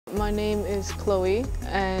My name is Chloe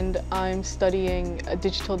and I'm studying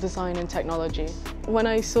digital design and technology. When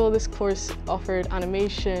I saw this course offered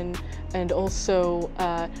animation and also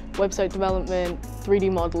website development,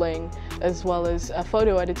 3D modeling, as well as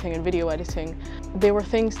photo editing and video editing, they were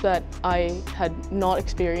things that I had not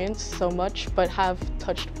experienced so much but have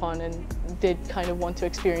touched upon and did kind of want to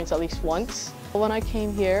experience at least once. When I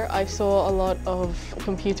came here, I saw a lot of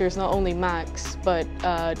computers, not only Macs, but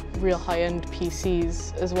real high-end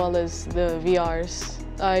PCs, as well as the VRs.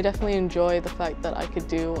 I definitely enjoy the fact that I could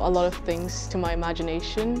do a lot of things to my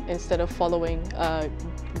imagination instead of following a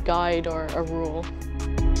guide or a rule.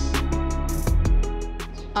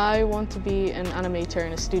 I want to be an animator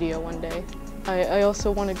in a studio one day. I also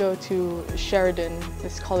want to go to Sheridan,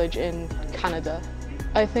 this college in Canada.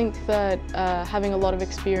 I think that having a lot of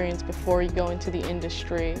experience before you go into the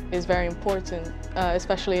industry is very important,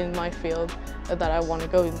 especially in my field that I want to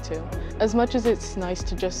go into. As much as it's nice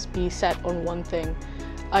to just be set on one thing,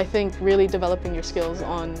 I think really developing your skills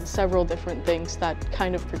on several different things that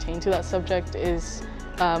kind of pertain to that subject is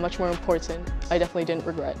much more important. I definitely didn't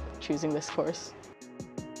regret choosing this course.